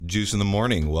Juice in the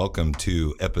Morning. Welcome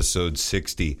to episode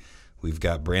 60. We've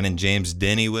got Brandon James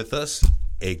Denny with us,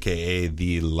 a.k.a.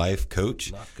 the Life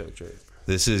Coach. Life Coach, right.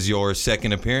 This is your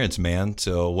second appearance, man,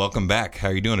 so welcome back. How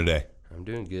are you doing today? I'm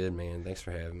doing good, man. Thanks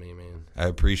for having me, man. I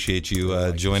appreciate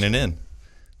you joining in.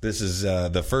 This is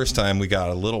the first time we got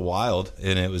a little wild,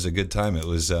 and it was a good time. It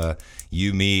was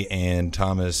you, me, and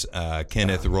Thomas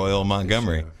Kenneth Royal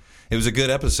Montgomery. It was a good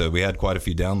episode. We had quite a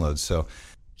few downloads, so...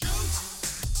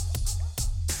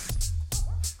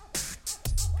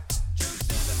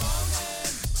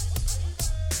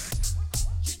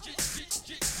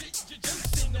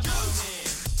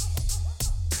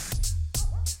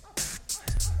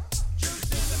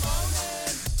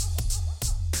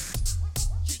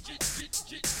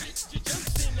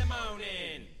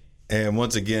 And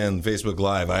once again, Facebook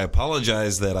Live, I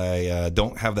apologize that I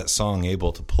don't have that song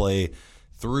able to play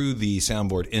through the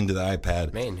soundboard into the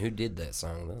iPad. Man, who did that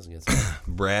song? That was a good song.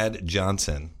 Brad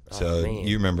Johnson. So man.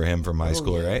 You remember him from high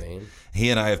school, right? Man.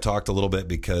 He and I have talked a little bit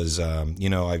because, I've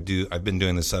been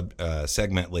doing this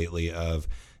segment lately of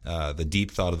the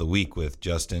Deep Thought of the Week with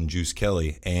Justin Juice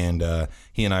Kelly. And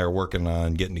he and I are working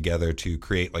on getting together to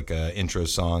create like an intro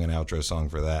song and outro song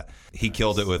for that. He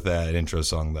killed it with that intro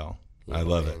song, though. Yeah, I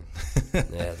love man. it.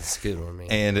 Yeah, that's a good one, man.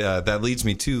 And that leads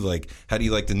me to, like, how do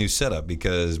you like the new setup?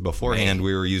 Because beforehand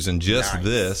we were using just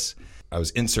this. I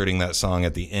was inserting that song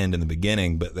at the end and the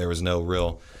beginning, but there was no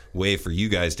real way for you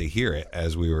guys to hear it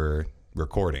as we were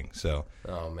recording. So,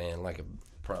 Oh, man, like a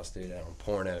prostitute out on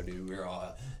porno, dude. We were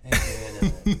all...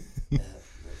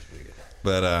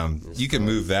 but you can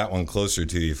move that one closer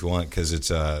to you if you want, because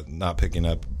it's not picking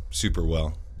up super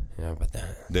well. How about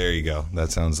that? There you go.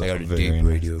 That sounds I like got a very deep nice.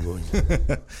 radio voice.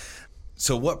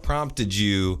 So what prompted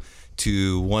you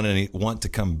to want to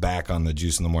come back on the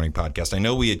Juice in the Morning podcast? I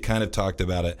know we had kind of talked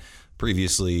about it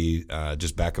previously,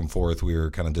 just back and forth. We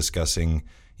were kind of discussing,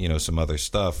 some other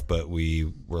stuff, but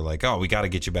we were like, oh, we got to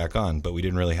get you back on, but we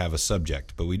didn't really have a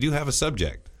subject. But we do have a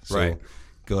subject. So Right.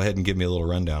 Go ahead and give me a little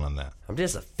rundown on that. I'm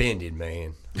just offended,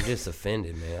 man. I'm just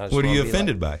offended, man. I just What are wanna you be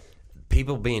offended by?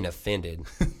 People being offended.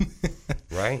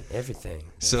 Right? Everything.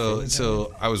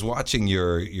 So I was watching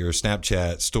your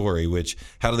Snapchat story, which,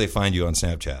 how do they find you on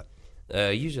Snapchat?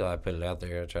 Usually I put it out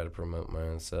there. I try to promote my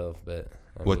own self, but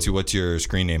What's your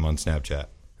screen name on Snapchat?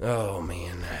 Oh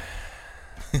man,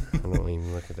 I don't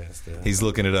even look at that stuff. He's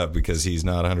looking it up because he's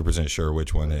not 100% sure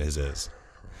which one his is.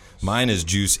 Mine is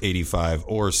Juice85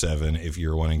 or 7 if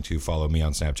you're wanting to follow me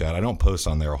on Snapchat. I don't post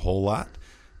on there a whole lot,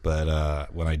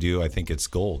 but when I do, I think it's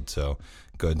gold. So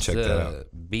go ahead and check that out.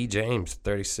 B James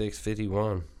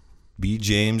 3651. B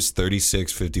James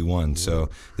 3651. So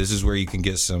this is where you can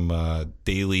get some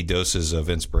daily doses of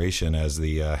inspiration as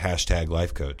the hashtag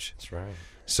Life Coach. That's right.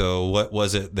 So what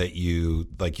was it that you,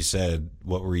 like you said,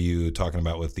 what were you talking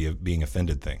about with the being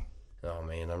offended thing? Oh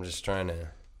man, I'm just trying to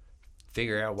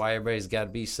figure out why everybody's got to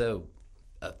be so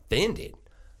offended.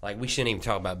 Like, we shouldn't even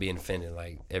talk about being offended.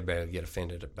 Like, everybody will get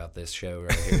offended about this show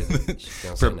right here.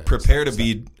 Prepare to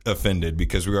be offended,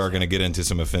 because we are going to get into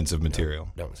some offensive material.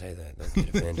 Don't say that. Don't get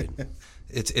offended.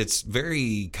 It's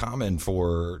very common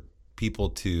for people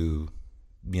to,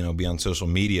 be on social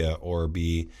media or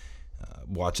be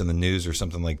watching the news or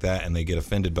something like that, and they get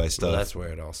offended by stuff. Well, that's where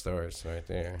it all starts, right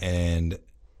there. And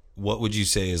what would you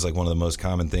say is like one of the most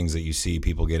common things that you see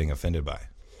people getting offended by?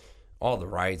 All the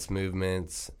rights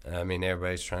movements. I mean,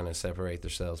 everybody's trying to separate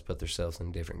themselves, put themselves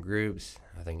in different groups.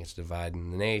 I think it's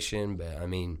dividing the nation, but I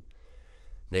mean,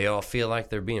 they all feel like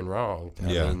they're being wronged. I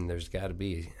mean, there's got to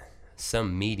be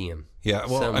some medium. Yeah,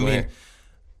 well, somewhere.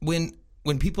 I mean,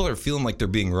 when people are feeling like they're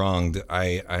being wronged,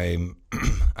 I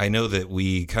know that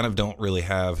we kind of don't really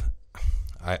have.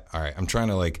 All right, I'm trying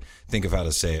to think of how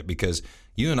to say it, because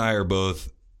you and I are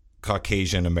both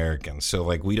Caucasian Americans,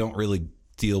 so we don't really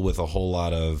deal with a whole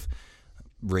lot of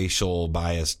racial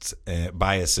biases. I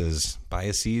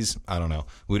don't know.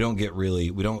 We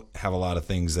don't have a lot of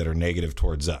things that are negative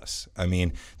towards us. I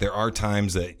mean, there are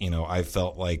times that I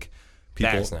felt like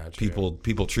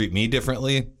people treat me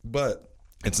differently, but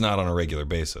it's not on a regular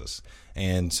basis.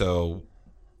 And so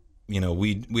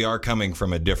we are coming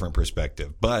from a different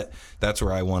perspective, but that's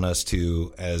where I want us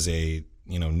to, as a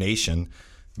nation,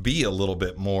 be a little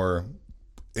bit more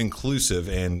inclusive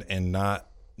and not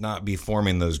be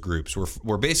forming those groups.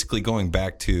 We're basically going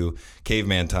back to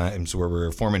caveman times, where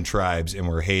we're forming tribes and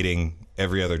we're hating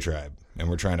every other tribe, and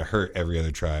we're trying to hurt every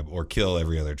other tribe or kill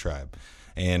every other tribe.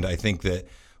 And I think that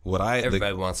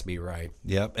everybody wants to be right.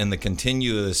 Yep. And the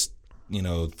continuous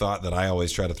thought that I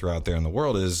always try to throw out there in the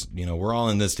world is, we're all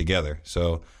in this together.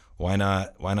 So why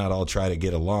not all try to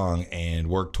get along and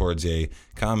work towards a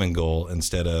common goal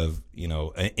instead of,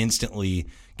 instantly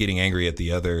getting angry at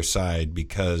the other side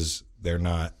because they're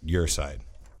not your side.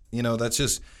 It's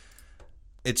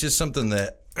just something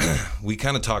that we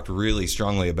kind of talked really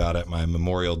strongly about at my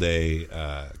Memorial Day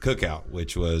cookout,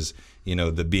 which was,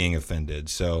 the being offended.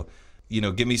 So,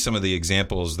 give me some of the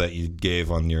examples that you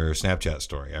gave on your Snapchat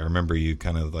story. I remember you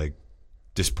kind of like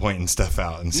just pointing stuff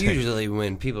out. And saying, usually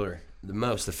when people are the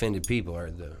most offended people are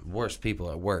the worst people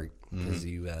at work, because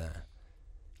you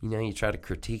try to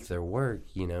critique their work.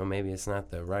 Maybe it's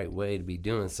not the right way to be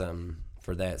doing something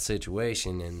for that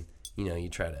situation, and you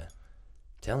try to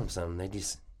tell them something, they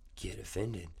just get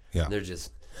offended. Yeah, they're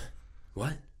just,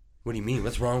 what do you mean?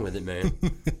 What's wrong with it, man?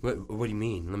 what do you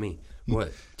mean?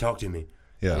 Talk to me.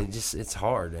 Yeah, it's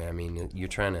hard. I mean, you're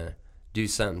trying to do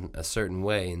something a certain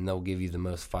way, and they'll give you the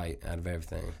most fight out of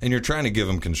everything. And you're trying to give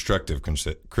them constructive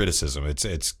criticism.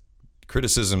 It's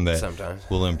criticism that sometimes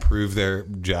will improve their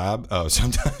job. Oh,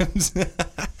 sometimes.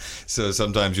 So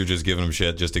sometimes you're just giving them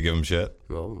shit just to give them shit.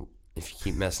 Well, if you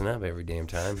keep messing up every damn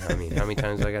time, I mean, how many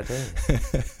times do I got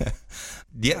that?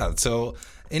 Yeah. So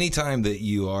anytime that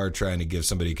you are trying to give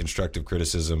somebody constructive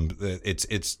criticism,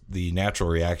 it's the natural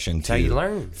reaction That's how you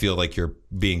learn. Feel like you're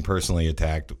being personally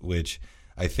attacked, which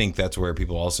I think that's where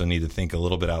people also need to think a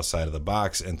little bit outside of the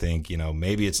box and think,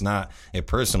 maybe it's not a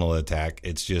personal attack.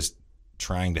 It's just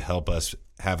trying to help us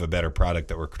have a better product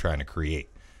that we're trying to create,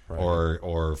 right,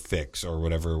 or fix or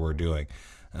whatever we're doing.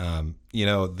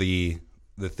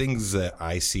 The things that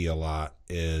I see a lot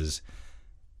is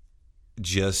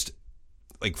just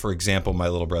like, for example, my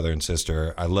little brother and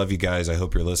sister. I love you guys. I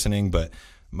hope you're listening, but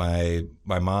my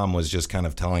mom was just kind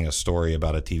of telling a story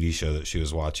about a TV show that she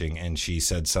was watching, and she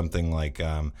said something like,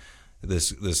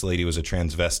 this lady was a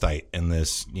transvestite in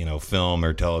this, film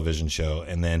or television show.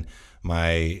 And then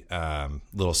my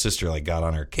little sister got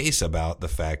on her case about the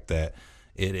fact that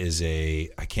it is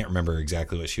I can't remember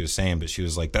exactly what she was saying, but she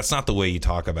was like, that's not the way you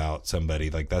talk about somebody.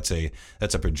 Like that's a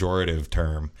pejorative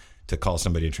term to call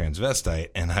somebody a transvestite.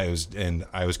 And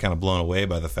I was kind of blown away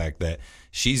by the fact that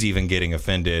she's even getting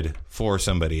offended for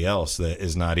somebody else that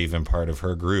is not even part of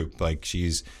her group. Like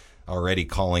she's already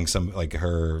calling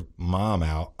her mom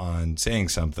out on saying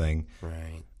something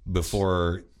right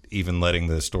before even letting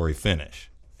the story finish.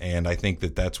 And I think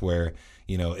that that's where,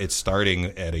 it's starting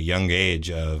at a young age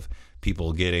of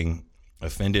people getting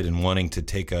offended and wanting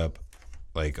to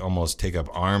almost take up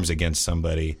arms against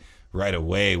somebody right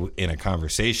away in a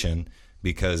conversation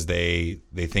because they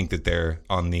think that they're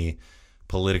on the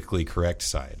politically correct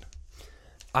side.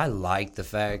 I like the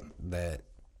fact that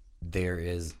there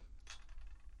is,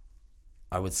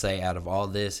 I would say out of all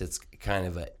this, it's kind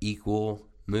of an equal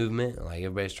movement. Like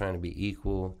everybody's trying to be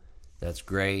equal. That's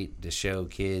great to show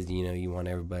kids, you want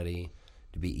everybody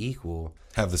to be equal.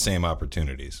 Have the same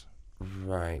opportunities.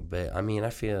 Right. But I mean, I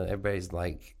feel everybody's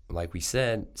like we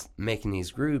said, making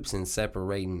these groups and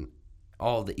separating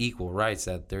all the equal rights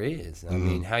that there is. I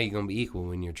mean, how are you going to be equal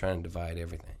when you're trying to divide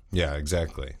everything? Yeah,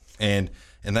 exactly. And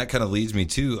that kind of leads me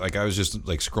to, I was just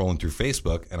scrolling through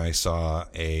Facebook and I saw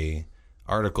a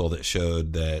article that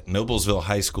showed that Noblesville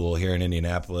High School here in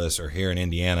Indianapolis or here in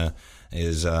Indiana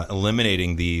is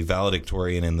eliminating the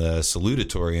valedictorian and the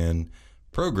salutatorian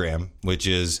program, which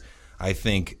is, I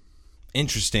think,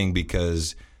 interesting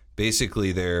because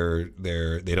basically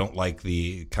they don't like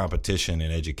the competition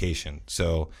in education.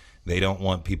 So they don't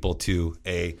want people to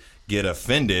get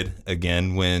offended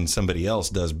again when somebody else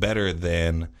does better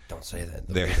than don't say that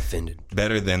they're offended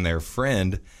better than their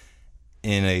friend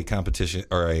in a competition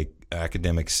or a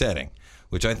academic setting,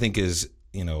 which I think is,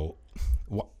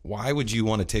 why would you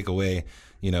want to take away,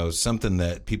 something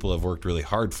that people have worked really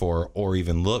hard for or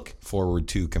even look forward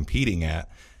to competing at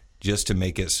just to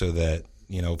make it so that,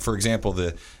 for example,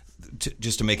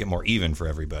 just to make it more even for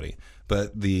everybody.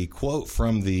 But the quote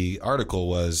from the article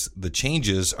was, the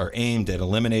changes are aimed at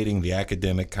eliminating the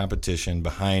academic competition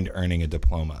behind earning a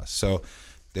diploma. So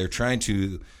they're trying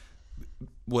to,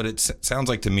 what it sounds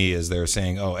like to me is they're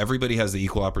saying, everybody has the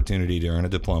equal opportunity to earn a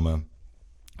diploma.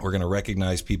 We're going to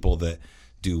recognize people that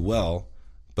do well,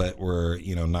 but we're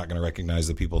not going to recognize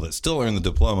the people that still earn the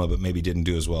diploma but maybe didn't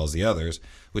do as well as the others,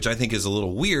 which I think is a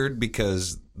little weird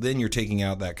because then you're taking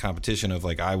out that competition of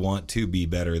I want to be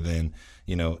better than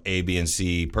A, B, and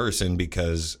C person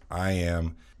because I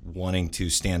am wanting to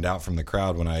stand out from the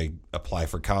crowd when I apply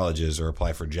for colleges or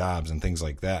apply for jobs and things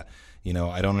like that.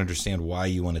 I don't understand why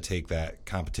you want to take that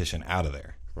competition out of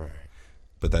there. Right.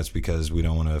 But that's because we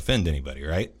don't want to offend anybody,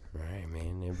 right? Right,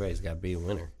 man. Everybody's got to be a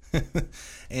winner.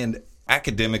 And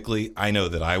academically, I know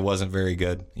that I wasn't very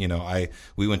good.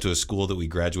 We went to a school that we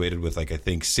graduated with I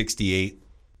think 68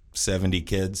 70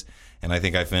 kids, and I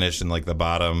think I finished in like the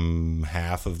bottom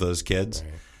half of those kids.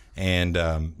 Right. And,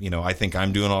 I think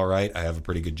I'm doing all right. I have a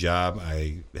pretty good job.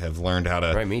 I have learned how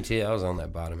to... Right, me too. I was on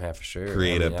that bottom half for sure.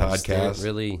 Create a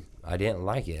podcast. I didn't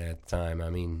like it at the time. I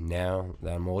mean, now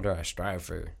that I'm older, I strive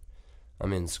for...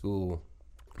 I'm in school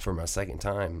for my second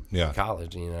time in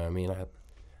college, I mean?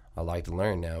 I like to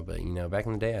learn now, but, back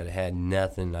in the day, I had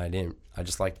nothing. I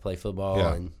just liked to play football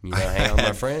and, hang out with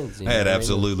my friends. I had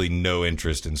absolutely no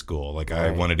interest in school. Like,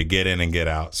 I wanted to get in and get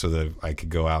out so that I could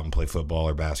go out and play football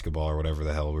or basketball or whatever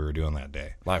the hell we were doing that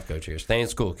day. Life coach here. Stay in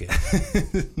school, kid.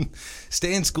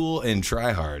 Stay in school and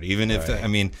try hard. Even if,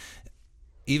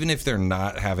 even if they're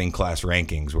not having class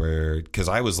rankings because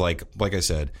I was like I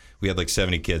said, we had like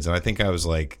 70 kids, and I think I was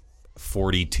like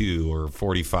 42 or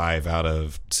 45 out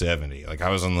of 70. Like, I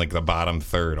was on like the bottom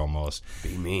third almost.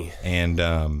 Be me. And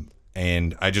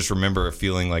I just remember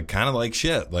feeling like kind of like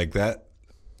shit, like that.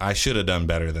 I should have done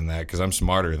better than that because I'm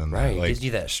smarter than that. Right, like, it gives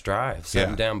you that strive.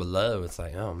 Something down below, it's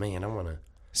like, oh man, I want to.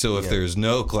 So if there's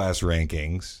no class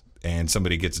rankings and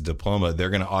somebody gets a diploma, they're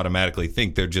going to automatically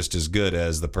think they're just as good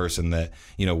as the person that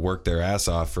worked their ass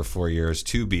off for 4 years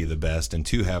to be the best and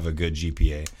to have a good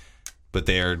GPA. But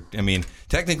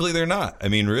technically they're not. I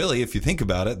mean, really, if you think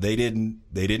about it, they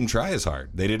didn't try as hard.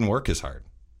 They didn't work as hard.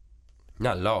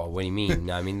 Not at all. What do you mean?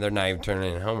 I mean, they're not even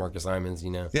turning in homework assignments,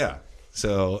 Yeah.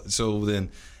 So then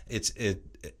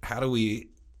how do we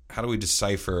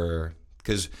decipher,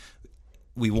 because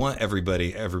we want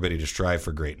everybody to strive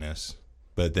for greatness,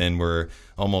 but then we're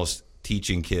almost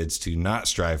teaching kids to not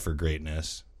strive for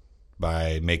greatness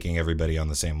by making everybody on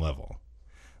the same level,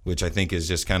 which I think is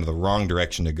just kind of the wrong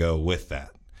direction to go with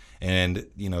that. And,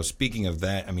 speaking of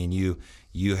that, I mean, you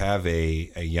have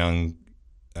a young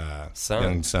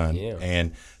son. Yeah.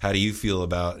 And how do you feel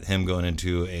about him going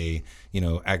into a,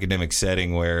 academic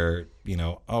setting where,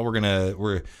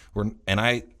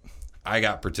 I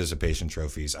got participation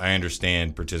trophies. I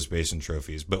understand participation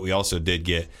trophies, but we also did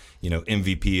get,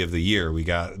 MVP of the year. We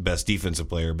got best defensive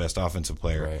player, best offensive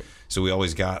player. Right. So we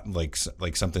always got like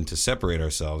something to separate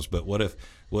ourselves. But what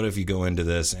if you go into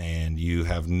this and you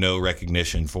have no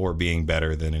recognition for being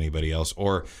better than anybody else,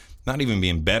 or not even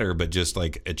being better, but just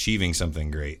like achieving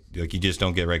something great? Like, you just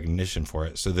don't get recognition for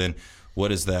it. So then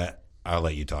what is that? I'll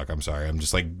let you talk. I'm sorry. I'm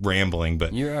just like rambling,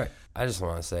 but you're right. I just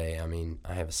want to say,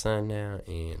 I have a son now,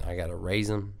 and I got to raise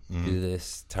him through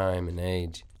this time and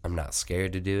age. I'm not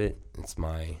scared to do it. It's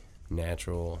my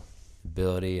natural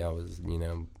ability. I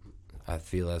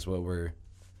feel that's what we're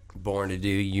born to do.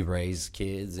 You raise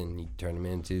kids and you turn them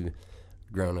into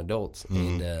grown adults.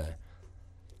 And,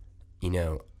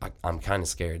 I'm kind of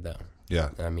scared, though.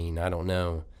 Yeah. I don't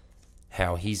know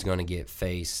how he's going to get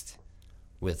faced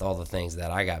with all the things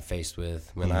that I got faced with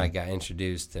when I got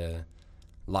introduced to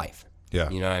life. Yeah.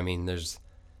 There's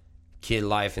kid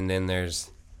life, and then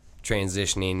there's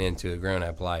transitioning into a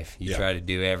grown-up life. You try to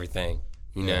do everything.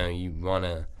 You don't want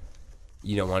to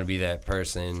be that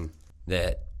person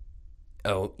that,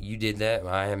 oh, you did that,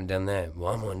 well, I haven't done that,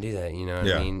 well, I'm going to do that. You know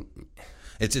what I mean?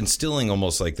 It's instilling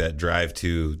almost like that drive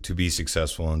to be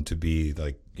successful and to be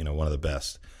like, one of the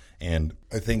best. And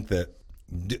I think that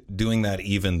doing that,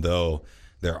 even though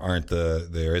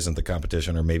there isn't the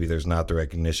competition, or maybe there's not the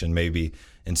recognition, maybe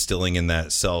instilling in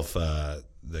that self-pride,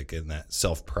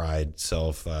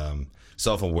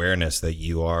 self-awareness that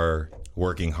you are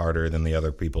working harder than the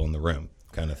other people in the room,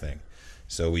 kind of thing.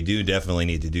 So we do definitely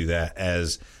need to do that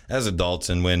as adults.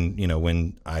 And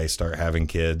when I start having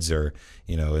kids, or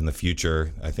in the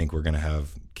future, I think we're going to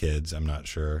have kids. I'm not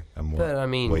sure. But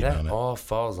that all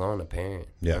falls on a parent.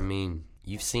 Yeah.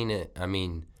 You've seen it.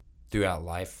 Throughout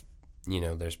life.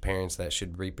 There's parents that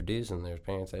should reproduce, and there's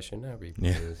parents that should not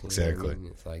reproduce. Yeah, exactly.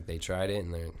 It's like they tried it,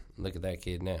 and look at that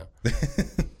kid now.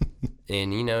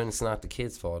 And and it's not the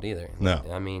kid's fault either. No.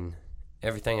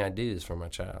 Everything I do is for my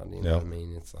child. You know what I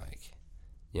mean? It's like,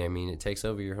 it takes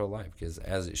over your whole life, because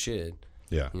as it should.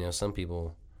 Yeah. Some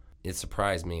people, it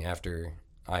surprised me after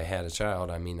I had a child.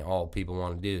 All people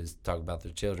want to do is talk about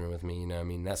their children with me.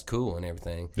 That's cool and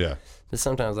everything. Yeah. But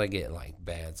sometimes I get like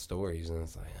bad stories, and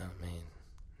it's like, oh man,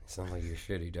 sounds like you're a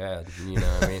shitty dad. You know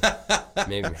what I mean?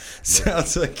 Maybe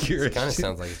sounds like you're. It kind of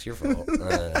sounds like it's your fault.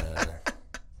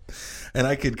 And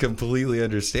I could completely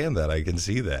understand that. I can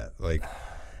see that. Like,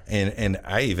 and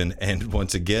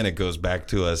once again, it goes back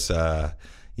to us,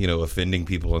 offending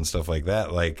people and stuff like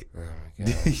that. Like, oh my God.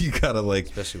 You gotta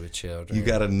especially with children. You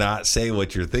gotta not say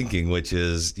what you're thinking, which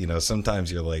is,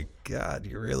 sometimes you're like, God,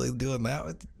 you're really doing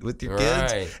that with your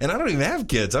kids. And I don't even have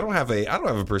kids. I don't have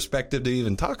a perspective to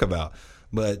even talk about.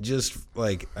 But just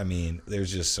like,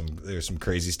 there's some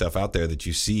crazy stuff out there that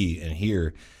you see and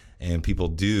hear, and people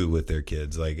do with their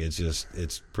kids. Like,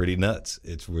 it's pretty nuts.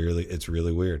 It's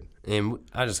really weird. And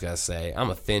I just gotta say, I'm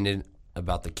offended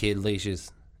about the kid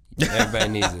leashes. Everybody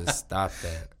needs to stop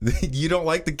that. You don't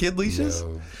like the kid leashes?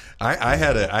 No. I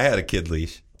had a kid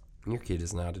leash. Your kid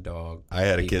is not a dog. I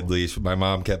had a kid leash. My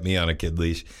mom kept me on a kid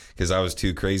leash because I was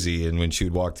too crazy, and when she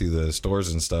would walk through the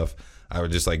stores and stuff, I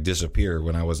would just like disappear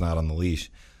when I was not on the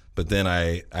leash. But then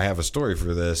I have a story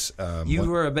for this. You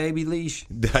were a baby leash?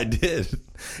 I did.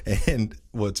 And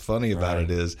what's funny about it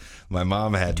is my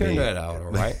mom had me. Turn that out,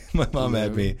 all right? My mom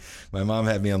had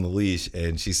me on the leash,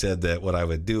 and she said that what I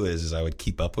would do is I would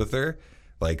keep up with her,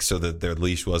 like so that their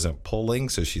leash wasn't pulling,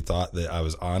 so she thought that I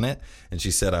was on it. And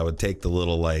she said I would take the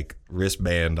little like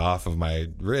wristband off of my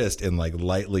wrist and like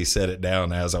lightly set it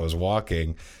down as I was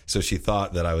walking, so she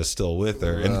thought that I was still with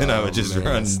her, and then I would just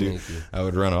I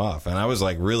would run off. And I was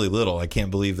like really little. I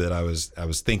can't believe that I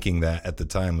was thinking that at the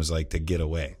time was like to get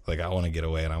away. Like, I want to get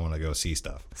away and I want to go see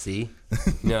stuff. See?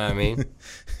 You know what I mean?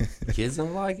 Kids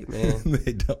don't like it, man.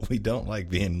 We don't like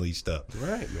being leashed up.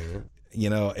 Right, man.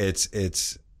 You know, it's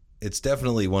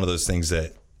definitely one of those things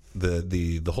that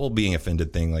the whole being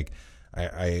offended thing, like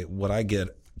what I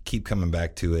keep coming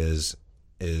back to is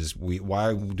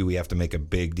why do we have to make a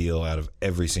big deal out of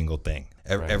every single thing?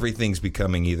 Right. Everything's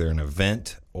becoming either an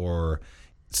event or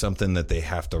something that they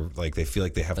have to, like, they feel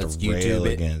like they have to rail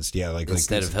against. Yeah, like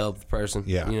instead of help the person.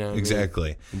 Yeah, you know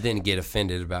exactly. I mean? Then get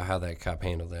offended about how that cop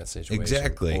handled that situation.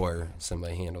 Exactly. Or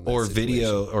somebody handled that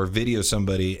situation. Or video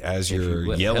somebody as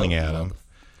you're yelling at them.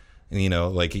 You know,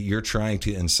 like you're trying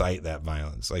to incite that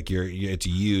violence. Like it's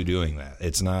you doing that.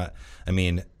 It's not. I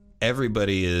mean,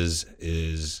 everybody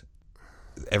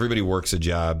everybody works a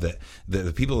job that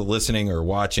the people listening or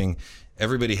watching.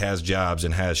 Everybody has jobs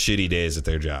and has shitty days at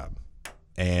their job,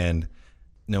 and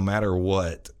no matter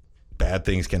what, bad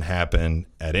things can happen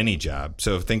at any job.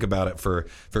 So think about it for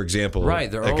example, right?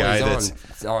 They're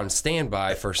always on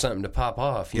standby for something to pop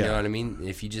off. You know what I mean?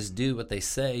 If you just do what they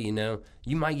say, you know,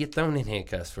 you might get thrown in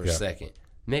handcuffs for a second.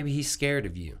 Maybe he's scared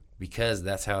of you because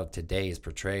that's how today is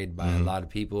portrayed by a lot of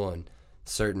people and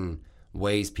certain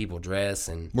ways people dress,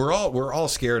 and we're all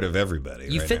scared of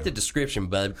everybody. You fit the description,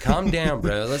 bud. Calm down,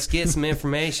 bro. Let's get some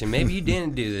information. Maybe you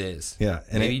didn't do this. Yeah,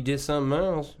 and maybe you did something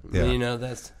else. Yeah. You know,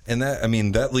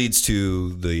 that leads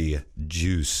to the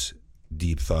juice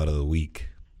deep thought of the week,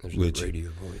 which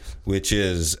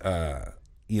is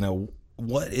you know,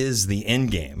 what is the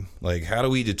end game? Like, how do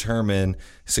we determine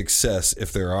success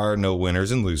if there are no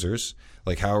winners and losers?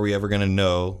 Like, how are we ever going to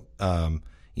know?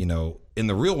 You know, in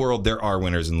the real world, there are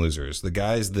winners and losers. The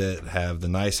guys that have the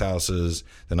nice houses,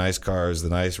 the nice cars, the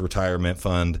nice retirement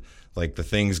fund, like the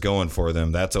things going for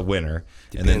them, that's a winner.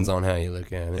 Depends on how you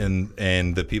look at it.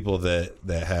 And the people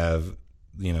that have,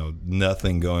 you know,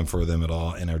 nothing going for them at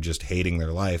all and are just hating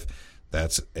their life,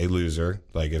 that's a loser.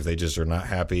 Like, if they just are not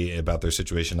happy about their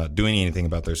situation, not doing anything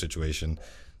about their situation,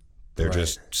 they're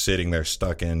just sitting there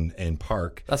stuck in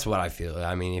park. That's what I feel.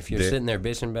 I mean, if you're sitting there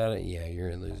bitching about it, yeah, you're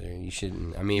a loser. You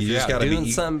shouldn't. I mean, if you're out doing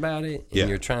something about it and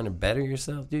you're trying to better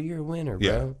yourself, dude, you're a winner,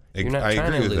 bro. You're not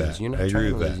trying to lose. You're not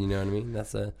trying to lose. You know what I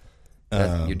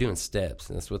mean? You're doing steps.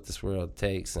 That's what this world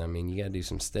takes. I mean, you got to do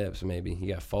some steps. Maybe you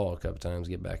got to fall a couple times,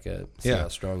 get back up, see how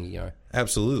strong you are.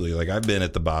 Absolutely. Like, I've been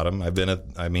at the bottom. I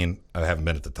haven't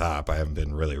been at the top. I haven't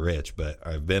been really rich, but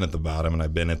I've been at the bottom and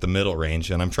I've been at the middle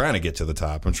range, and I'm trying to get to the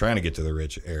top. I'm trying to get to the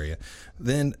rich area.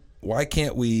 Then why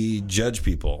can't we judge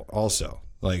people also?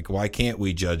 Like, why can't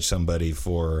we judge somebody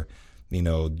for, you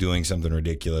know, doing something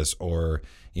ridiculous or,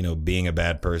 you know, being a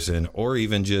bad person, or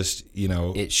even just, you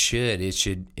know, it's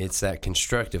that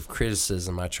constructive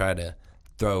criticism I try to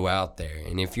throw out there.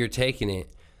 And if you're taking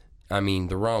it, I mean,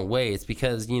 the wrong way, it's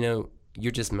because, you know,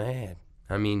 you're just mad.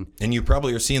 I mean, and you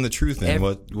probably are seeing the truth in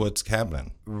what's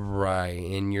happening. Right.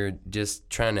 And you're just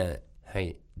trying to,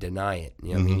 deny it.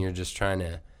 You know what I mean? You're just trying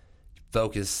to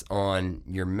focus on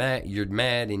you're mad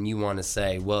and you want to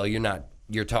say, well,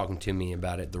 you're talking to me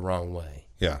about it the wrong way.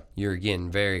 Yeah. You're getting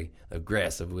very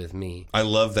aggressive with me. I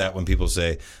love that when people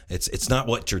say, it's not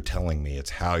what you're telling me,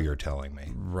 it's how you're telling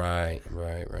me. Right.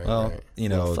 Well, you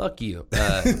know. Well, fuck you.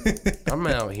 I'm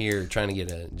out here trying to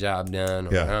get a job done,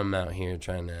 or I'm out here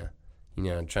trying to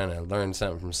learn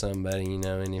something from somebody, you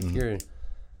know, and if you're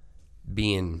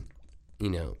being,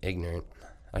 you know, ignorant,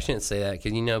 I shouldn't say that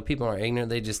because, you know, people aren't ignorant.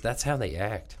 That's how they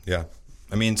act. Yeah.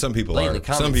 I mean, some people are.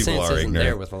 Some people are ignorant.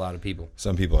 There with a lot of people.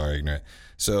 Some people are ignorant.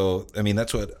 So, I mean,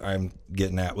 that's what I'm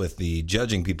getting at with the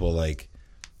judging people. Like,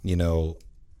 you know,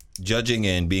 judging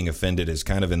and being offended is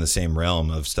kind of in the same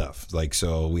realm of stuff. Like,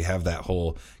 so we have that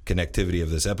whole connectivity of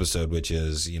this episode, which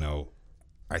is, you know,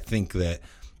 I think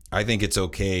it's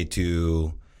okay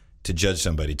to to judge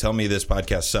somebody. Tell me this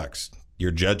podcast sucks.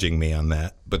 You're judging me on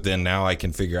that. But then now I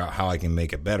can figure out how I can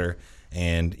make it better.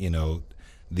 And, you know,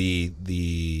 the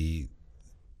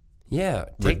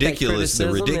ridiculous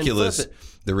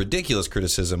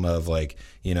criticism of like,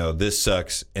 you know, this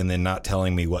sucks, and then not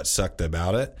telling me what sucked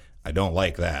about it. I don't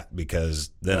like that,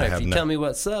 because then I have if you tell me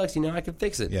what sucks, you know, I can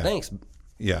fix it. Yeah. Thanks.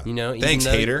 Yeah. You know, thanks,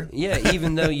 hater. Yeah,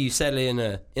 even though you said it in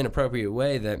an inappropriate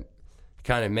way that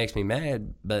kind of makes me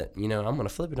mad, but, you know, I'm going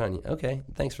to flip it on you. Okay,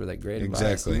 thanks for that great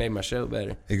advice. You made my show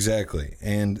better. Exactly.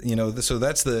 And, you know, so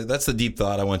that's the deep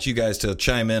thought. I want you guys to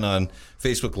chime in on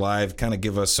Facebook Live, kind of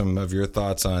give us some of your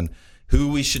thoughts on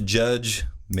who we should judge,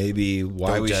 maybe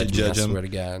why we should judge them. I swear to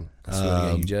God.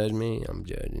 You judge me, I'm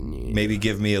judging you. Maybe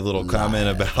give me a little comment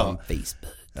about on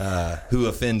Facebook. Who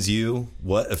offends you,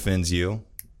 what offends you.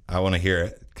 I want to hear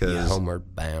it. Yeah,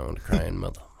 homeward bound, crying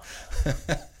mother.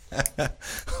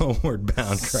 Homeward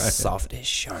bound, crying. Soft as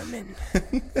Charmin.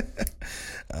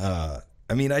 I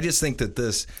mean, I just think that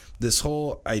this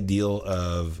whole ideal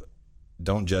of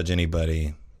don't judge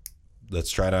anybody,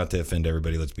 let's try not to offend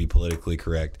everybody, let's be politically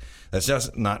correct, that's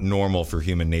just not normal for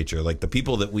human nature. Like the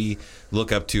people that we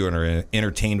look up to and are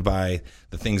entertained by,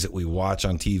 the things that we watch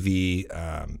on TV,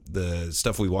 the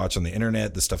stuff we watch on the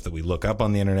internet, the stuff that we look up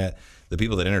on the internet, the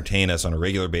people that entertain us on a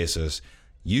regular basis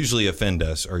usually offend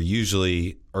us, or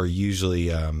usually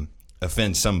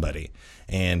offend somebody.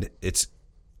 And it's,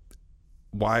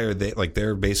 why are they, like,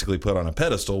 they're basically put on a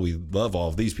pedestal. We love all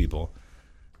of these people,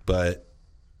 but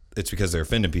it's because they're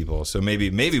offending people. So maybe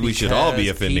we should all be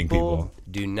offending people.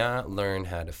 Do not learn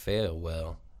how to fail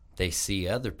well. They see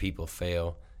other people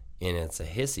fail, and it's a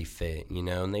hissy fit, you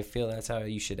know, and they feel that's how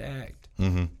you should act.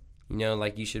 Mm-hmm. You know,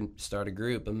 like you should start a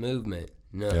group, a movement.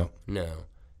 No.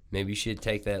 Maybe you should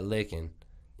take that licking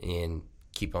and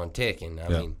keep on ticking. I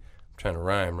mean, I'm trying to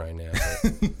rhyme right now.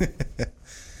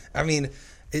 I mean,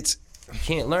 you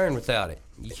can't learn without it.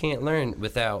 You can't learn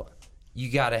without, you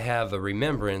got to have a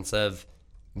remembrance of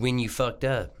when you fucked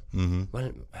up.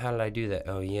 Mm-hmm. How did I do that?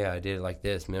 Oh, yeah, I did it like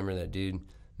this. Remember that dude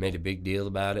made a big deal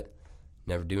about it?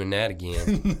 Never doing that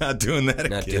again. Not doing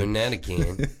that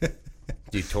again.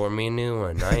 Dude tore me a new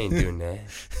one. I ain't doing that.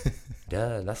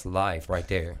 Duh, that's life right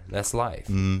there. That's life.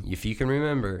 Mm-hmm. If you can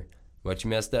remember what you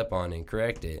messed up on and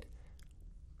correct it,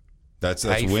 that's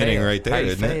winning right there,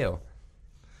 isn't it?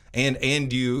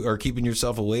 And you are keeping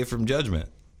yourself away from judgment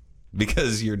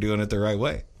because you're doing it the right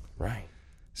way. Right.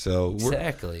 So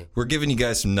we're giving you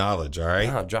guys some knowledge, all right?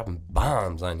 Wow, dropping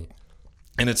bombs on you.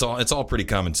 And it's all pretty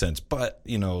common sense, but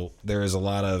you know, there's a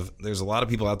lot of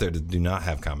people out there that do not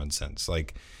have common sense.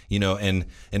 Like, you know, and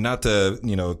not to,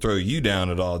 you know, throw you down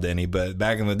at all, Denny, but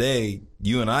back in the day,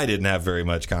 you and I didn't have very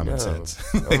much common sense.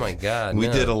 Oh my God, we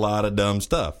did a lot of dumb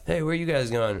stuff. Hey, where you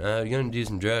guys going? You're gonna do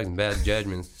some drugs and bad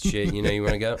judgments, shit. You know, you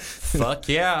want to go? Fuck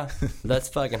yeah, let's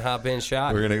fucking hop in,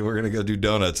 shot. We're gonna go do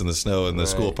donuts in the snow in the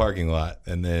school parking lot,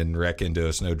 and then wreck into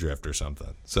a snowdrift or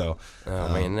something. So, man,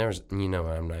 I'm not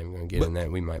even gonna get in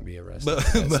that. We might be arrested.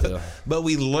 But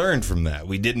we learned from that.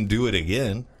 We didn't do it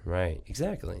again. Right,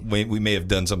 exactly. We may have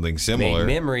done something similar.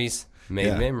 Made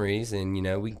memories, and you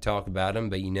know, we can talk about them.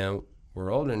 But you know,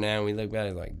 we're older now, and we look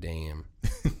back like, damn.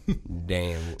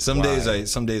 Some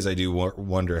days I do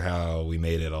wonder how we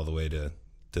made it all the way to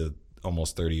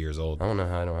almost 30 years old. I don't know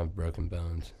how I don't have broken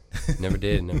bones. Never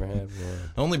did, never have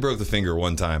one. I only broke the finger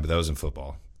one time, but that was in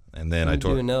football. And then I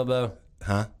tore an elbow.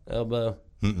 Huh? Elbow.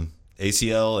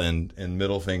 ACL and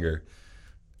middle finger.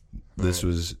 This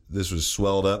was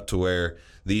swelled up to where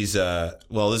these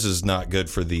this is not good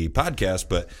for the podcast,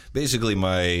 but basically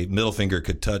my middle finger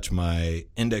could touch my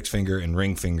index finger and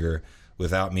ring finger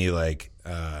without me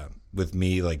with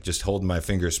me just holding my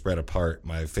fingers spread apart.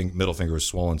 My middle finger was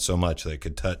swollen so much that it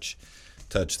could touch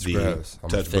both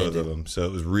of them. So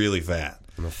it was really fat.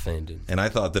 I'm offended. And I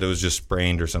thought that it was just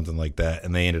sprained or something like that,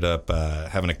 and they ended up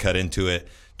having to cut into it,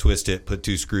 twist it, put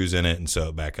 2 screws in it, and sew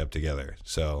it back up together.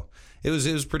 So it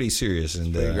was pretty serious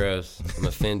and pretty gross. I'm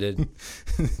offended.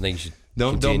 I think you should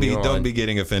don't be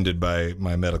getting offended by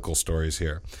my medical stories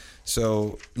here.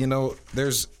 So, you know,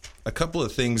 there's a couple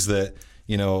of things that,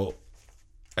 you know,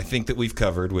 I think that we've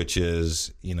covered, which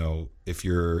is, you know, if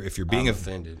you're being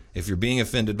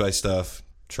offended by stuff,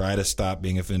 try to stop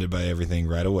being offended by everything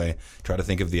right away. Try to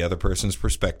think of the other person's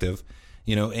perspective,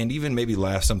 you know, and even maybe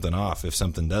laugh something off if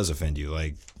something does offend you.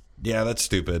 Like, yeah, that's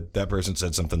stupid. That person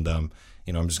said something dumb.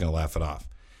 You know, I'm just going to laugh it off.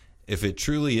 If it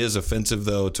truly is offensive,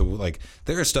 though,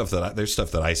 there's stuff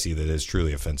that I see that is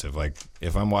truly offensive. Like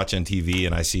if I'm watching TV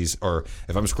and I see, or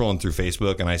if I'm scrolling through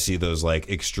Facebook and I see those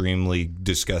extremely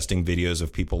disgusting videos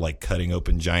of people cutting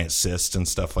open giant cysts and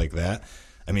stuff like that,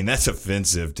 I mean, that's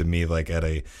offensive to me, like at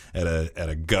a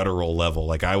guttural level.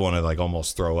 Like I want to like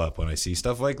almost throw up when I see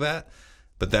stuff like that.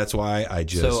 But that's why I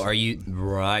just. So are you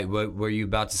right? What were you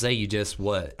about to say? You just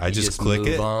what? I just click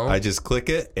it. On? I just click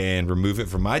it and remove it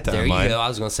from my timeline. There you go. I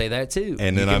was going to say that too.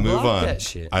 And then I move on. That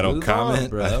shit. I don't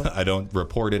comment. I don't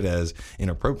report it as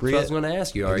inappropriate. So I was going to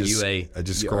ask you: I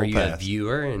just scroll past. A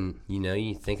viewer and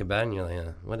you think about it and you're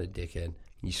like, what a dickhead.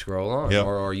 You scroll on,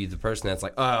 or are you the person that's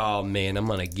like, oh man, I'm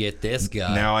going to get this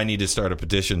guy? Now I need to start a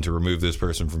petition to remove this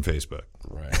person from Facebook.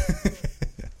 Right.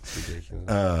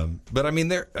 Ridiculous. But I mean,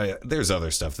 there's other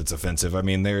stuff that's offensive. I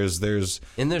mean, there's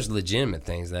legitimate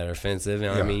things that are offensive.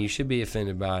 And I mean, you should be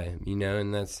offended by it,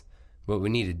 and that's what we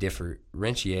need to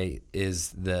differentiate is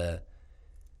the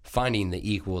finding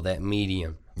the equal, that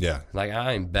medium. Yeah. Like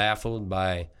I am baffled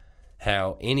by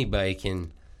how anybody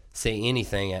can say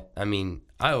anything. I mean,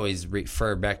 I always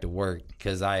refer back to work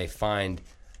because I find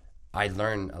I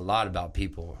learn a lot about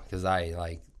people because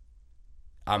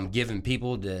I'm giving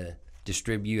people to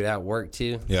distribute out work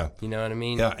too. Yeah. You know what I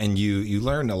mean? Yeah, and you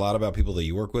learn a lot about people that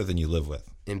you work with and you live with.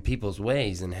 In people's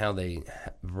ways and how they,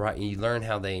 you learn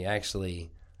how they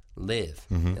actually live.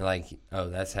 Mm-hmm. Like, oh,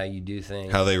 that's how you do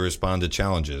things. How they respond to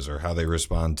challenges or how they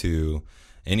respond to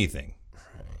anything.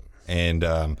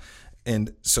 Right.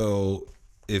 And so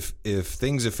if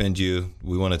things offend you,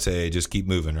 we want to say just keep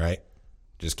moving, right?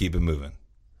 Just keep it moving.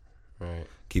 Right.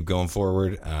 Keep going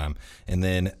forward. And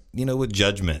then, with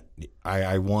judgment,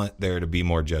 I want there to be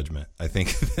more judgment. I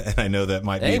think, and I know that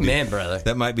might be brother.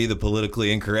 That might be the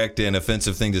politically incorrect and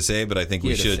offensive thing to say, but I think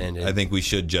we should. Offended. I think we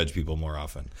should judge people more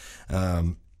often.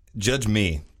 Judge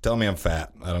me. Tell me I'm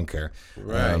fat. I don't care.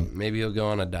 Right. Maybe you'll go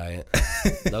on a diet.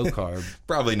 Low carb.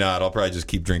 Probably not. I'll probably just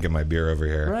keep drinking my beer over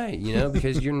here. Right.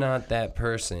 Because you're not that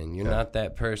person. You're not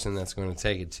that person that's going to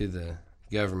take it to the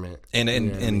government.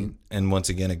 And once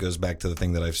again, it goes back to the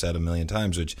thing that I've said a million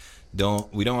times, which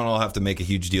we don't all have to make a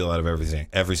huge deal out of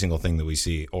every single thing that we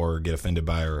see or get offended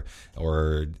by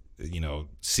or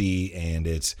see, and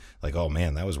it's like, oh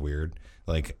man, that was weird.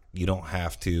 Like, you don't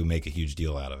have to make a huge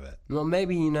deal out of it. Well,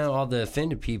 maybe all the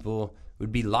offended people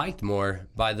would be liked more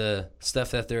by the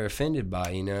stuff that they're offended by.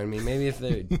 You know what I mean? Maybe if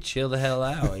they chill the hell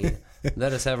out,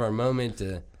 let us have our moment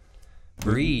to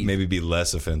breathe. Maybe be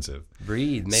less offensive.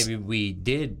 Breathe. Maybe we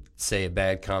did say a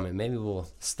bad comment. Maybe we'll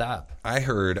stop. I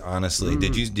heard, honestly,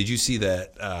 did you see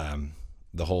that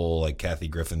the whole like Kathy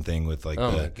Griffin thing with like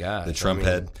the Trump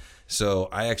head? So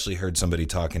I actually heard somebody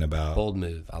talking about bold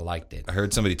move. I liked it. I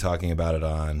heard somebody talking about it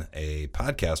on a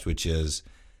podcast, which is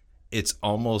it's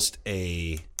almost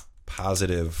a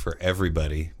positive for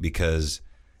everybody because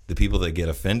the people that get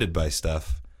offended by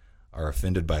stuff are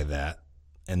offended by that,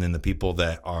 and then the people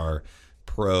that are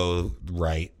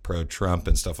pro-right, pro-Trump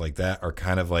and stuff like that are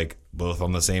kind of like both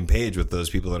on the same page with those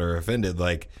people that are offended.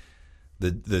 Like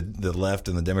the left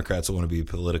and the Democrats that want to be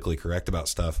politically correct about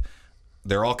stuff,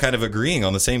 they're all kind of agreeing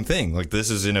on the same thing. Like, this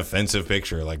is an offensive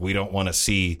picture. Like, we don't want to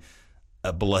see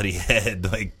a bloody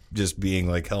head like just being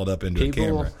like held up into a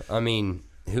camera. I mean,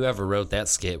 whoever wrote that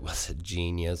skit was a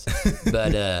genius,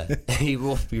 but he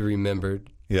will be remembered.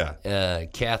 Yeah.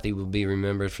 Kathy will be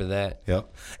remembered for that.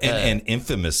 Yep. And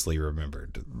infamously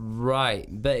remembered. Right.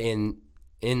 But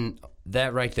in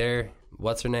that right there,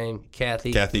 what's her name?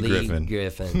 Kathy Lee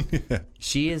Griffin. Yeah.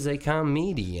 She is a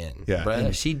comedian. Yeah.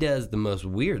 Bruh. She does the most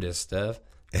weirdest stuff.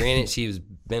 Granted, she's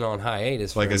been on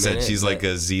hiatus for like a minute. Like I said, she's like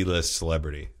a Z-list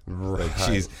celebrity. Right.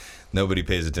 Like nobody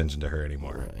pays attention to her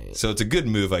anymore. Right. So it's a good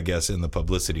move, I guess, in the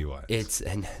publicity wise.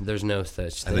 And there's no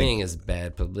such thing as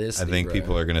bad publicity. I think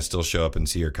people are going to still show up and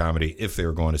see her comedy if they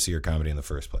were going to see her comedy in the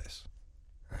first place.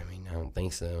 I mean, I don't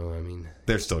think so. I mean,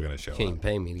 they're still going to show up. You can't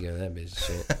pay me to go to that bitch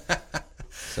shit.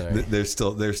 Sorry. They're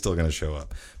still going to show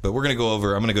up. But we're going to go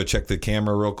over. I'm going to go check the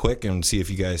camera real quick and see if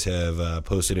you guys have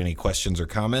posted any questions or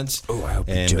comments. Oh, I hope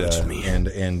you judge me.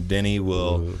 And Denny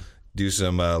will do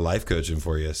some life coaching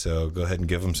for you. So go ahead and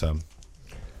give him some.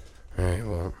 All right.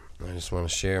 Well, I just want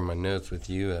to share my notes with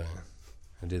you.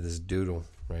 I did this doodle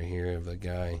right here of a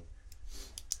guy.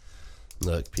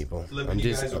 Look, people, I'm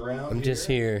just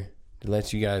here to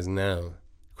let you guys know.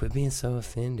 Quit being so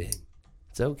offended.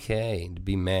 It's okay to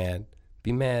be mad.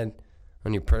 Be mad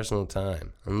on your personal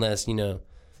time, unless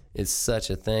it's such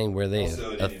a thing where they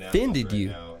offended you.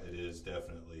 Now, it is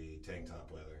definitely tank top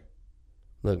weather.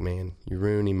 Look, man, you're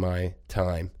ruining my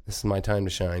time. This is my time to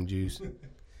shine, Juice.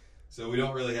 So we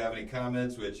don't really have any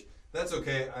comments, which that's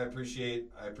okay. I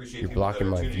appreciate you're people blocking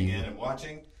that are my tuning view. in and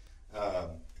watching.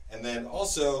 And then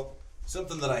also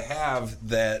something that I have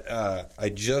that I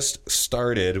just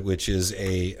started, which is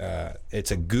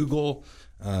it's a Google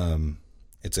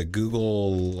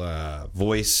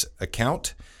Voice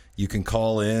account, You can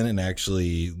call in and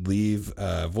actually leave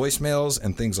voicemails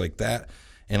and things like that.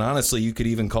 And honestly, you could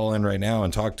even call in right now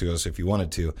and talk to us if you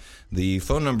wanted to. The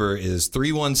phone number is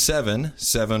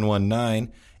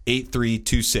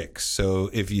 317-719-8326. So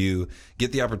if you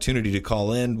get the opportunity to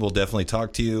call in, we'll definitely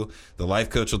talk to you. The life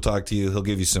coach will talk to you. He'll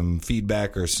give you some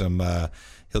feedback or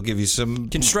he'll give you some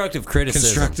constructive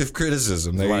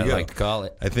criticism. There you go. I like to call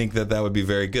it. I think that would be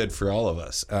very good for all of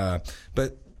us.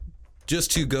 But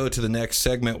just to go to the next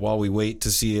segment while we wait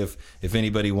to see if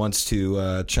anybody wants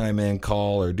to chime in,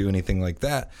 call, or do anything like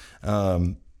that,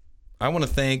 I want to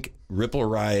thank Ripple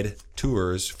Ride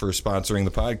Tours for sponsoring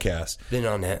the podcast. Been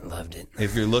on that, loved it.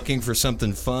 If you're looking for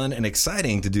something fun and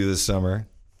exciting to do this summer,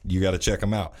 you got to check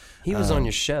him out. He was on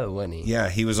your show, wasn't he? Yeah,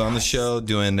 he was on the show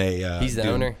doing He's the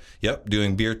owner? Yep,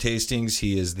 doing beer tastings.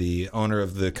 He is the owner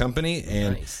of the company,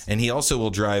 and he also will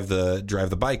drive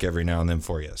the bike every now and then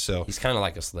for you. So he's kind of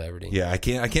like a celebrity. Yeah, I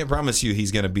can't promise you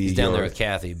he's going to be he's down there with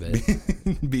Kathy, but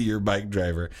be your bike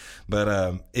driver.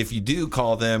 But if you do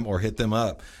call them or hit them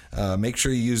up, make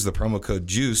sure you use the promo code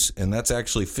JUICE, and that's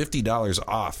actually $50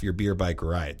 off your beer bike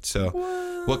ride. So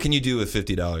what can you do with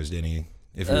 $50, Denny?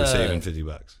 If you were saving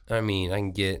 $50, I mean, I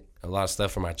can get a lot of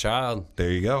stuff for my child.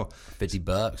 There you go. $50,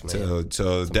 man.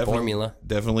 So formula.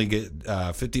 Definitely get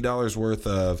 $50 worth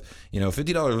of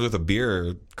 $50 worth of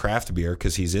beer, craft beer,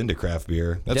 because he's into craft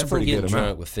beer. That's definitely a pretty good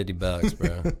amount. With $50,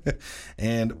 bro.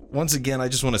 And once again, I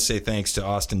just want to say thanks to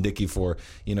Austin Dickey for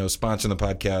sponsoring the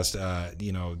podcast.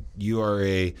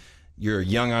 You're a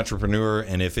young entrepreneur,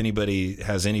 and if anybody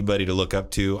has anybody to look up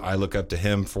to, I look up to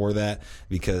him for that,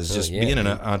 because being an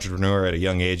entrepreneur at a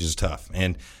young age is tough.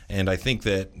 And I think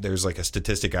that there's like a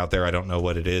statistic out there, I don't know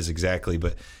what it is exactly,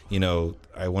 but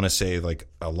I want to say like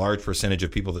a large percentage of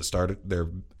people that start their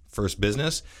first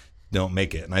business don't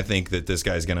make it, and I think that this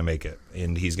guy's going to make it,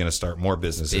 and he's going to start more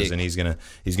businesses, and he's going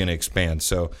to expand.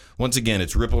 So once again,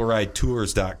 it's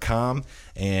rippleridetours.com,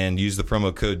 and use the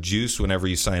promo code JUICE whenever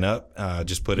you sign up.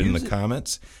 Just put it in the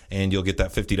comments, and you'll get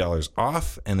that $50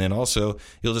 off, and then also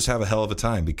you'll just have a hell of a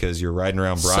time, because you're riding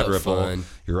around Broad Ripple. Fun.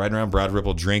 You're riding around Broad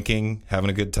Ripple, drinking, having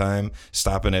a good time,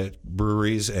 stopping at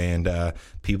breweries, and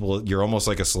people. You're almost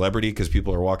like a celebrity, because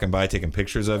people are walking by taking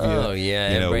pictures of you. Oh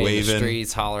yeah, waving, in the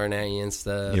streets, hollering at you and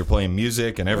stuff. You're playing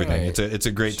music and everything. Right. It's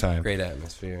a great time. Great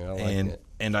atmosphere. I like it.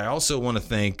 And I also want to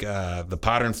thank the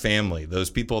Podern family, those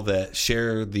people that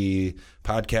share the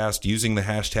podcast using the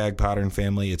hashtag Podern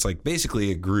family. It's like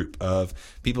basically a group of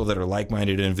people that are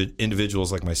like-minded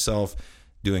individuals like myself,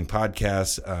 doing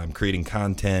podcasts, creating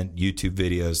content, YouTube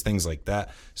videos, things like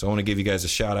that. So I want to give you guys a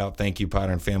shout out. Thank you,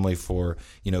 Podern family, for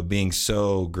being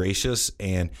so gracious.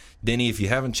 And Denny, if you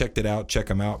haven't checked it out, check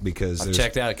them out, because I've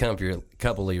checked out a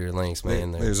couple of your links,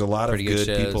 man. There's a lot of good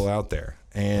people out there,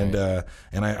 and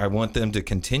I want them to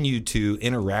continue to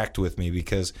interact with me,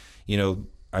 because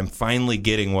I'm finally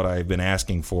getting what I've been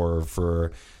asking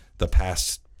for the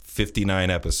past 59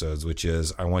 episodes, which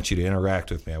is I want you to interact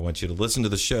with me. I want you to listen to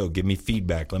the show, give me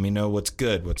feedback, let me know what's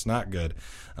good, what's not good.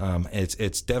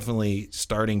 It's definitely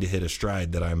starting to hit a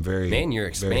stride that I'm very you're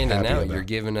expanding now. You're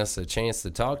giving us a chance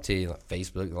to talk to you, like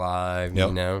Facebook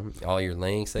Live, all your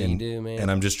links that you do, man. And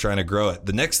I'm just trying to grow it.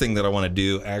 The next thing that I want to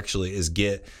do actually is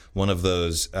get one of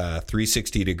those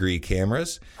 360-degree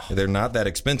cameras. They're not that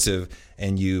expensive,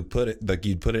 and you'd put it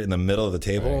in the middle of the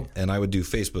table, right. And I would do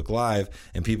Facebook Live,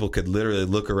 and people could literally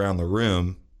look around the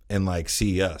room and like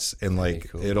see us, and like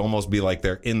cool. It'd almost be like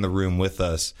they're in the room with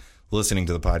us, listening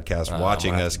to the podcast,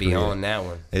 watching us. Be on that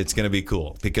one. It's going to be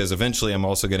cool, because eventually I'm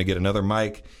also going to get another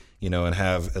mic, and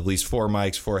have at least 4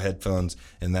 mics, 4 headphones,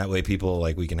 and that way people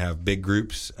we can have big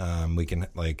groups. We can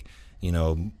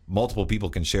multiple people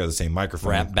can share the same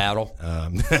microphone. Rap battle.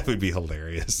 That would be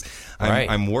hilarious.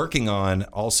 I'm working on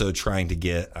also trying to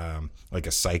get like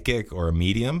a psychic or a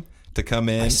medium to come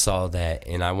in. I saw that,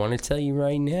 and I want to tell you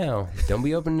right now, don't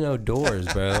be opening no doors,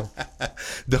 bro.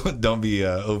 Don't be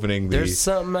opening the... There's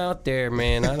something out there,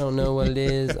 man. I don't know what it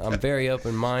is. I'm very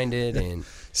open-minded, and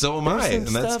so am I.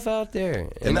 There's some stuff out there,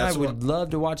 and I would love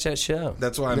to watch that show.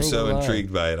 That's why I'm so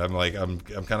intrigued by it. I'm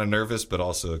kind of nervous, but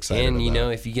also excited.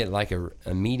 And if you get like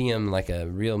a medium, like a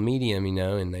real medium,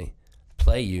 and they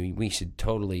play you, we should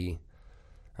totally.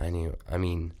 I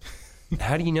mean,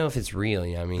 how do you know if it's real?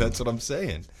 That's what I'm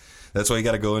saying. That's why you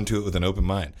got to go into it with an open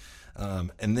mind.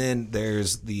 And then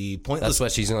there's the pointless... That's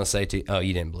what she's going to say to you. Oh,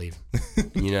 you didn't believe.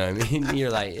 You know what I mean? You're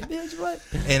like, bitch, what?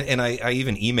 And I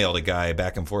even emailed a guy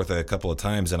back and forth a couple of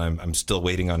times, and I'm still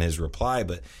waiting on his reply,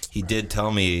 but he did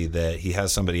tell me that he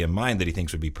has somebody in mind that he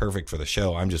thinks would be perfect for the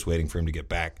show. I'm just waiting for him to get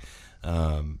back.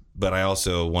 But I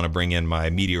also want to bring in my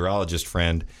meteorologist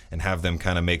friend and have them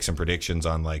kind of make some predictions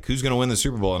on like who's going to win the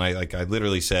Super Bowl. And I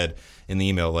literally said in the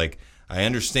email, like, I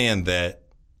understand that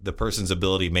the person's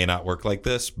ability may not work like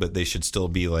this, but they should still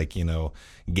be like,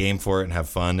 game for it and have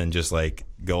fun and just like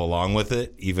go along with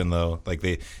it, even though like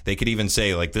they could even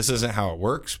say like, this isn't how it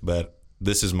works, but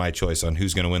this is my choice on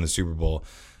who's going to win the Super Bowl.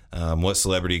 What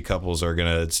celebrity couples are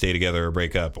going to stay together or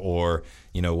break up, or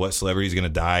what celebrity is going to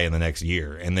die in the next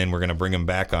year, and then we're going to bring them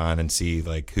back on and see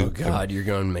like who. Oh God, you're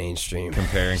going mainstream.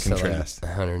 Compare and contrast.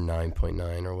 Like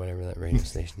 109.9 or whatever that radio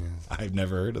station is. I've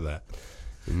never heard of that.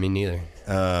 Me neither.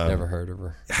 Never heard of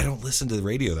her. I don't listen to the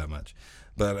radio that much.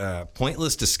 But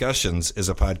Pointless Discussions is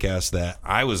a podcast that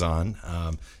I was on.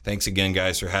 Thanks again,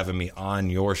 guys, for having me on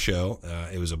your show.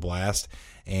 It was a blast.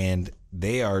 And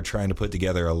they are trying to put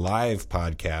together a live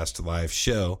podcast, live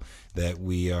show that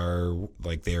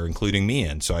they're including me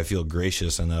in. So I feel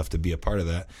gracious enough to be a part of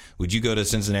that. Would you go to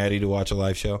Cincinnati to watch a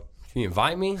live show? Can you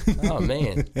invite me? Oh,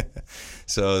 man.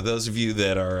 So those of you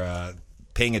that are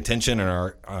paying attention and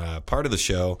are part of the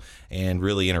show and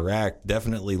really interact,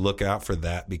 definitely look out for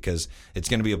that because it's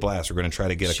going to be a blast. We're going to try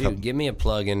to get give me a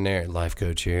plug in there, life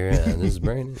coach here. This is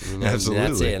Brandon. Absolutely.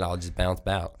 That's it. I'll just bounce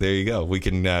about. There you go. We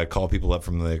can call people up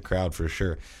from the crowd for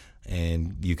sure.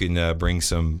 And you can bring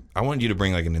I want you to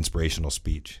bring like an inspirational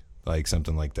speech, like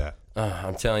something like that.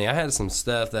 I'm telling you, I had some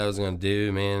stuff that I was going to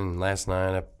do, man. Last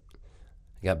night I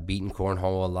got beaten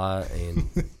cornhole a lot, and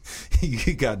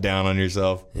you got down on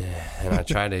yourself. Yeah, and I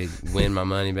tried to win my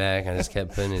money back. I just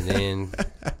kept putting it in.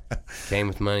 Came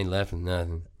with money, left with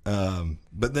nothing.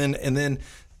 But then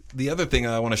the other thing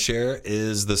I want to share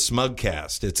is the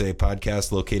Smugcast. It's a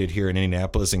podcast located here in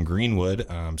Indianapolis in Greenwood,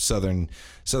 southern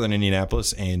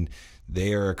Indianapolis, and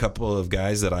they are a couple of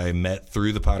guys that I met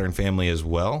through the Potter family as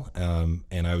well.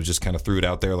 And I was just kind of threw it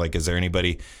out there, like, is there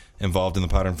anybody involved in the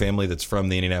Potter family that's from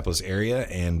the Indianapolis area?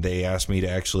 And they asked me to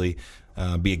actually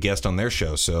be a guest on their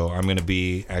show. So I'm going to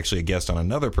be actually a guest on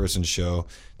another person's show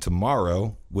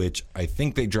tomorrow, which I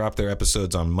think they drop their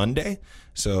episodes on Monday.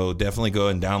 So definitely go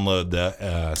and download the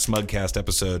Smugcast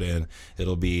episode, and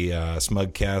it'll be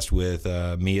Smugcast with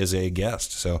me as a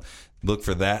guest. So look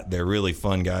for that. They're really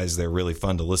fun guys. They're really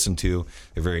fun to listen to.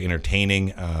 They're very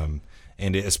entertaining.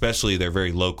 And especially they're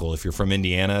very local. If you're from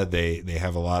Indiana, they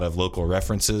have a lot of local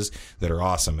references that are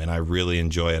awesome, and I really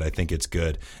enjoy it. I think it's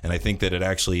good, and I think that it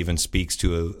actually even speaks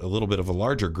to a little bit of a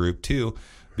larger group too,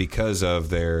 because of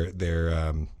their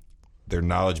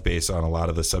knowledge base on a lot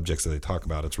of the subjects that they talk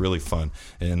about. It's really fun,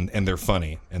 and they're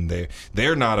funny, and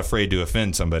they're not afraid to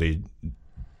offend somebody.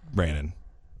 Brandon,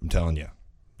 I'm telling you,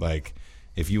 like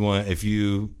if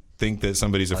you think that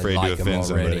somebody's afraid to offend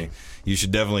somebody, you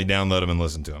should definitely download them and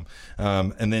listen to them.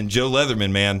 And then Joe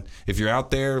Leatherman, man, if you're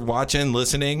out there watching,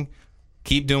 listening,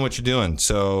 keep doing what you're doing.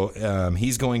 So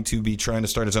he's going to be trying to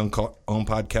start his own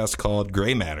podcast called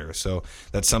Gray Matter. So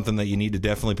that's something that you need to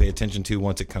definitely pay attention to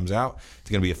once it comes out.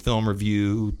 It's going to be a film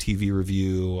review, TV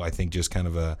review, I think just kind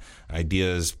of a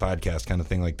ideas podcast kind of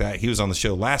thing like that. He was on the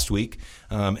show last week.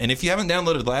 And if you haven't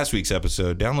downloaded last week's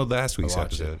episode, download last week's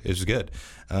episode. It was good.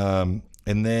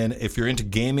 And then if you're into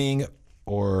gaming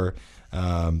or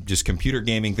just computer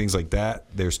gaming, things like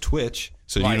that, there's Twitch.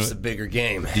 So life's a bigger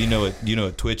game. Do you know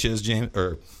what Twitch is,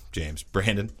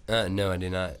 Brandon? No, I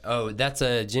do not. Oh, that's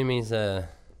Jimmy's.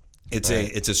 It's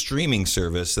a streaming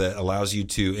service that allows you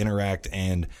to interact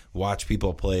and watch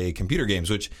people play computer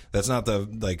games, which that's not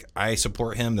I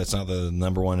support him. That's not the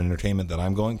number one entertainment that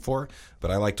I'm going for, but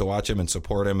I like to watch him and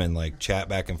support him and like chat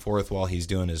back and forth while he's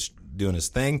doing his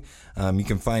thing. You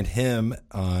can find him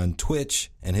on Twitch,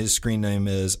 and his screen name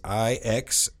is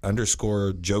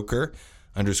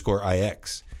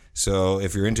IX_Joker_IX. So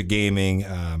if you're into gaming,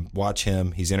 watch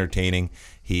him. He's entertaining.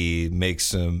 He makes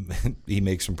some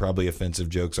probably offensive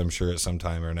jokes, I'm sure, at some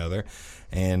time or another.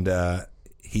 And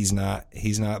he's not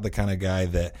the kind of guy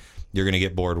that you're going to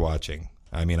get bored watching.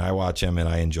 I mean, I watch him and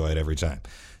I enjoy it every time.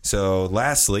 So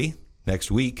lastly,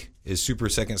 next week is Super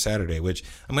Second Saturday, which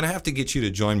I'm going to have to get you to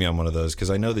join me on one of those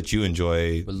because I know that you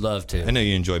enjoy. Would love to. I know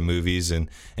you enjoy movies and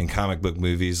comic book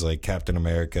movies like Captain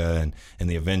America and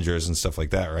the Avengers and stuff like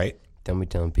that, right? Don't be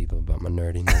telling people about my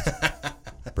nerdiness,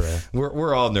 bro.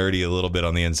 We're all nerdy a little bit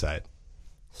on the inside.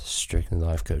 Strictly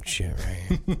life coach shit,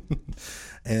 right here.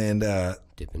 And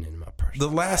dipping into my personal.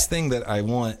 The last thing that I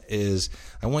want is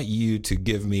I want you to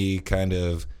give me kind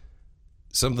of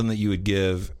something that you would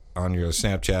give on your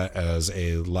Snapchat as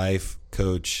a life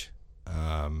coach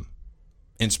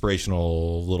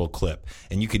inspirational little clip,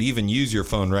 and you could even use your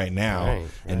phone right now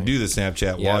and do the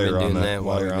Snapchat while you're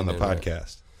on the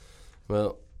podcast.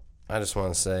 Well, I just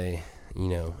want to say,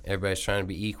 everybody's trying to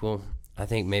be equal. I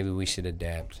think maybe we should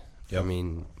adapt Yep. I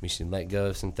mean, we should let go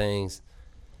of some things,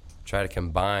 try to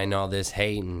combine all this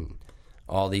hate and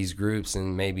all these groups,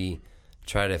 and maybe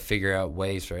try to figure out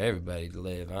ways for everybody to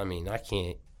live. I mean, I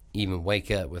can't even wake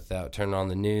up without turning on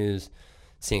the news,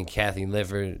 seeing Kathy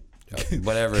Lifford,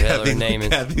 whatever the hell her name is,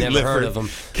 never Lifford, heard of them,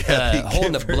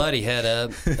 holding a bloody head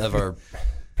up of our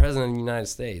president of the United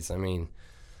States. I mean,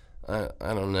 I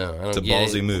don't know. It's a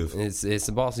ballsy move. It's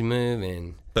a ballsy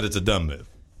move, but it's a dumb move.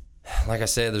 Like I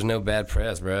said, there's no bad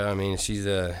press, bro. I mean, she's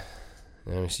in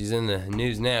the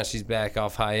news now. She's back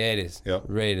off hiatus,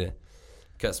 ready to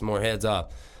cut some more heads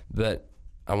off. But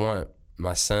I want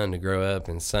my son to grow up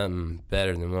in something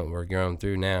better than what we're going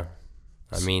through now.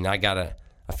 I mean, I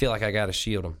feel like I gotta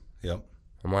shield him. Yep.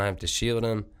 I'm gonna have to shield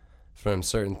him from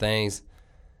certain things,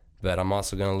 but I'm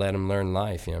also gonna let him learn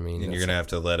life. You know what I mean? And you're gonna have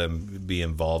to let him be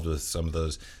involved with some of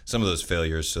those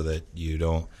failures, so that you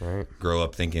don't grow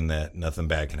up thinking that nothing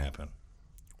bad can happen.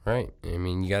 Right. I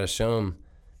mean, you got to show him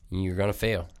you're gonna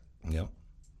fail. Yep.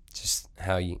 Just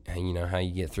how you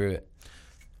get through it.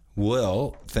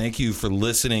 Well, thank you for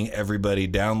listening, everybody.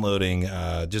 Downloading.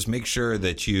 Just make sure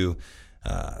that you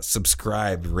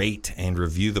subscribe, rate, and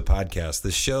review the podcast.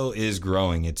 The show is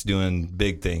growing. It's doing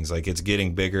big things. Like, it's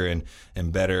getting bigger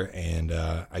and better. And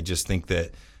I just think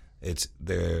that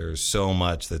there's so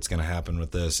much that's going to happen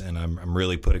with this, and I'm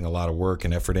really putting a lot of work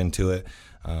and effort into it,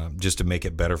 just to make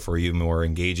it better for you, more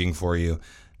engaging for you.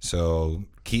 So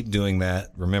keep doing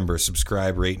that. Remember,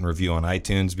 subscribe, rate, and review on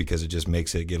iTunes, because it just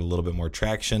makes it get a little bit more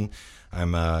traction.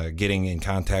 I'm getting in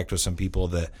contact with some people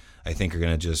that I think are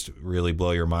going to just really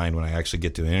blow your mind when I actually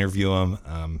get to interview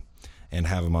them and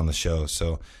have them on the show.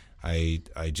 So I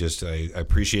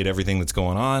appreciate everything that's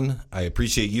going on. I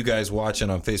appreciate you guys watching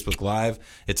on Facebook Live.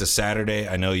 It's a Saturday.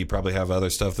 I know you probably have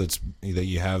other stuff that's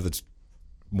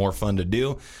more fun to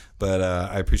do, but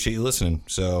I appreciate you listening.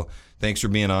 So thanks for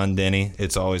being on, Denny.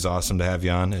 It's always awesome to have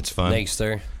you on. It's fun. Thanks,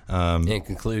 sir. In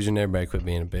conclusion, everybody quit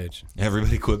being a bitch.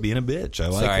 Everybody quit being a bitch. I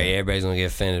like it. Sorry, everybody's going to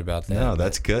get offended about that. No,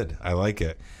 that's good. I like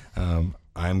it.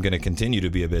 I'm going to continue to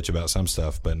be a bitch about some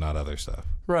stuff, but not other stuff.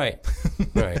 Right.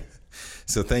 Right.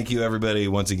 So thank you, everybody,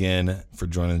 once again for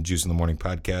joining the Juice in the Morning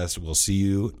podcast. We'll see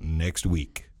you next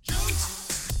week.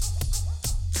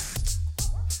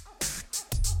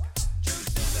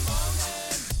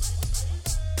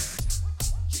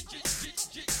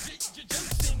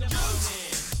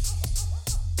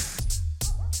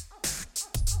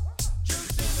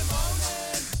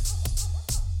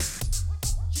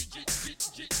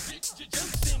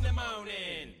 Juice in the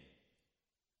morning.